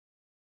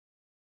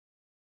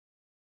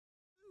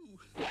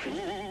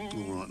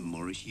All right,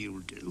 Morris, you'll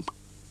do.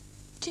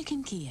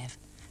 Chicken Kiev,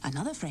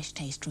 another fresh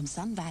taste from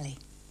Sun Valley.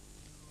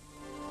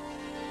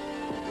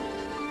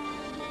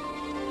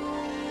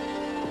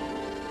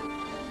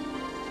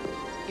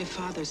 Your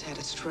father's had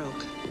a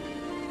stroke.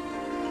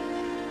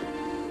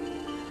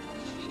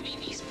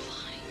 He's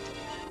blind.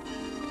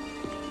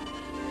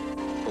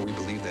 But we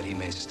believe that he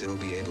may still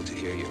be able to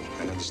hear you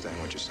and understand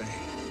what you're saying.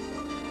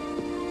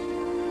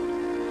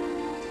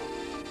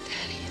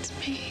 Daddy, it's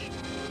me.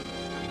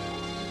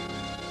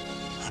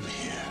 I'm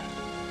here.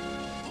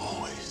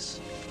 Always.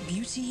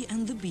 Beauty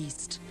and the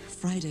Beast,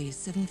 Friday,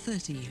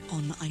 7:30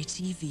 on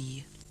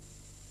ITV.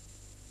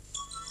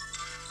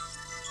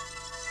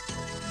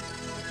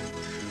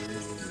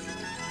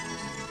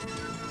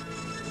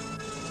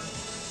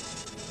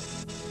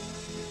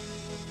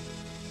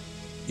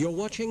 You're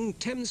watching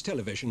Thames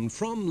Television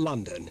from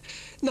London.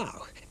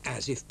 Now,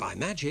 as if by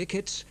magic,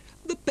 it's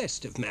the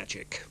best of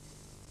magic.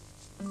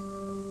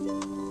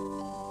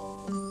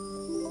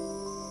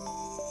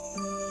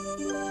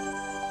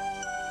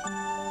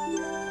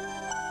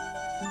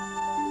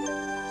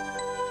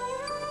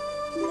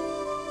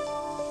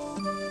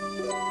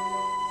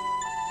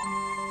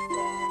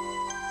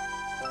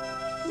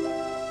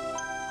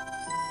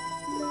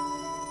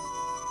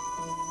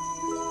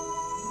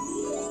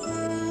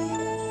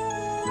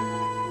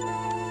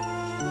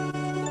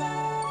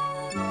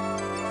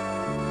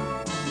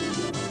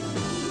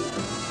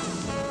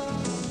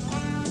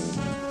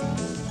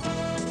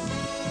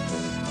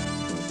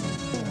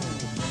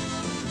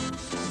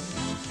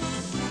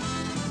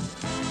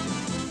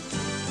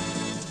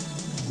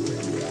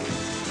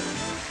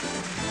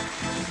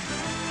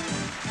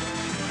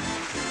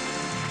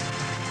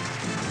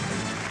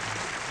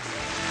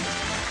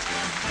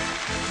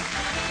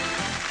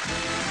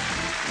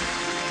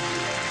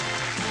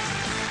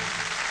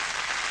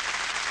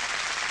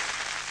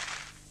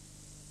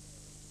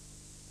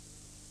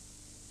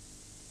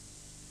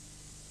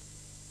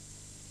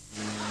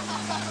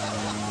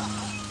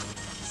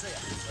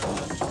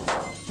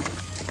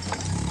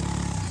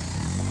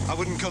 I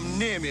wouldn't come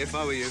near me if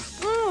I were you.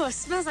 Oh, it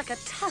smells like a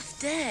tough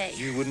day.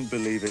 You wouldn't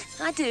believe it.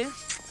 I do.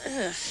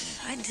 Ugh,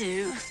 I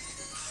do.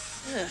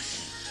 Ugh.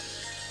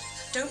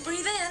 Don't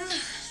breathe in.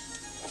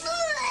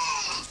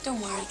 Don't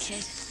worry,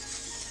 kid.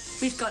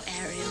 We've got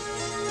Ariel.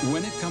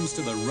 When it comes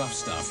to the rough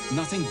stuff,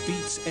 nothing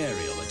beats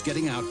Ariel at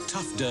getting out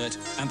tough dirt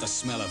and the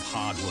smell of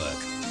hard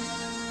work.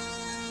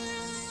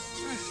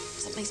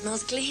 Something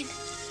smells clean.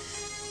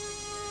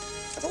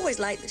 I've always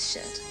liked this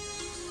shirt.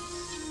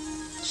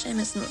 Shame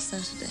it's not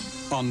Saturday.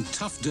 On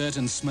tough dirt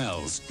and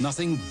smells,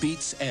 nothing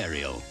beats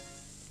Ariel.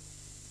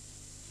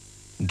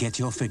 Get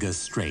your figures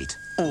straight.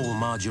 All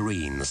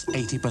margarines,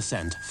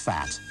 80%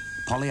 fat.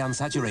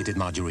 Polyunsaturated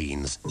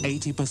margarines,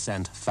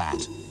 80%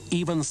 fat.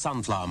 Even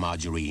sunflower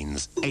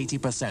margarines,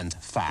 80%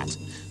 fat.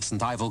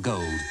 St. Ivel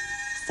Gold,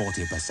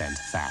 40%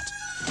 fat.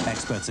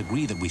 Experts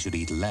agree that we should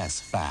eat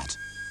less fat.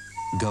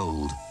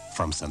 Gold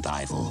from St.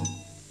 Ivel.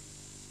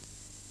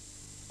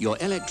 Your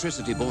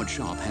electricity board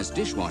shop has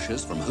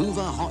dishwashers from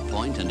Hoover,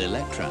 Hotpoint and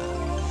Electra.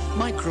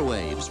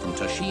 Microwaves from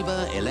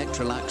Toshiba,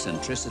 Electrolux and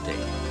Tricity.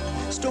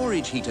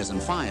 Storage heaters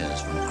and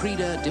fires from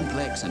Creda,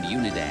 Dimplex and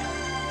Uniden.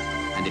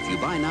 And if you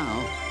buy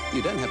now,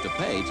 you don't have to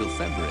pay till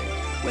February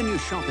when you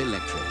shop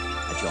electric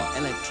at your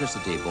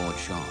electricity board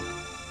shop.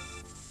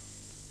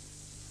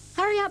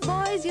 Hurry up,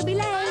 boys, you'll be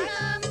late.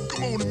 Good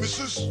morning,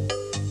 missus.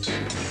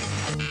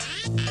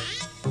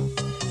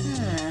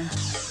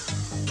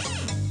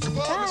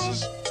 Goodbye,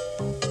 missus.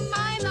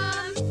 Hi,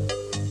 Mum.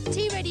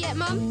 Tea ready yet,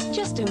 Mum?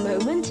 Just a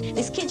moment.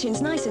 This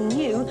kitchen's nice and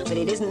new, but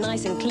it isn't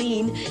nice and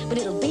clean. But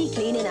it'll be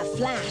clean in a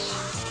flash.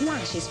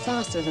 Flash is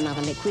faster than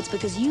other liquids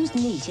because used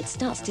neat, it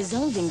starts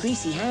dissolving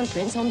greasy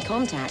handprints on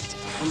contact,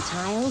 on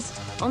tiles,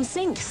 on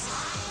sinks.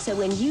 So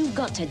when you've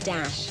got to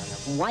dash,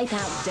 wipe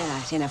out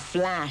dirt in a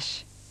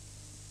flash.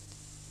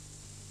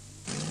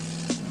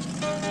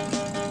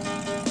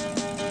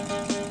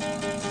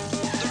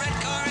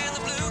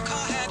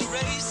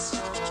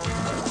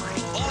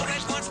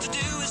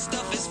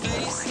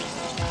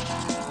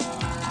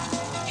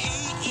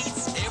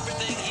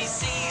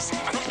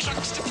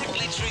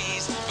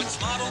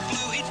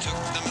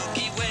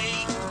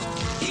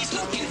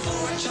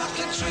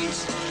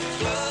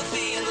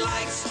 Fluffy and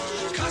lights,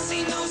 'cause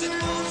he knows it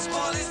won't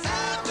spoil his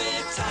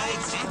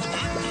appetite.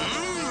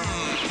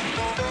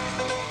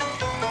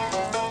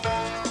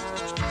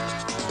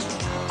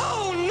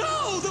 Oh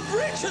no! The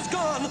bridge has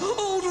gone!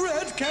 Old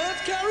Red can't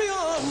carry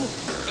on!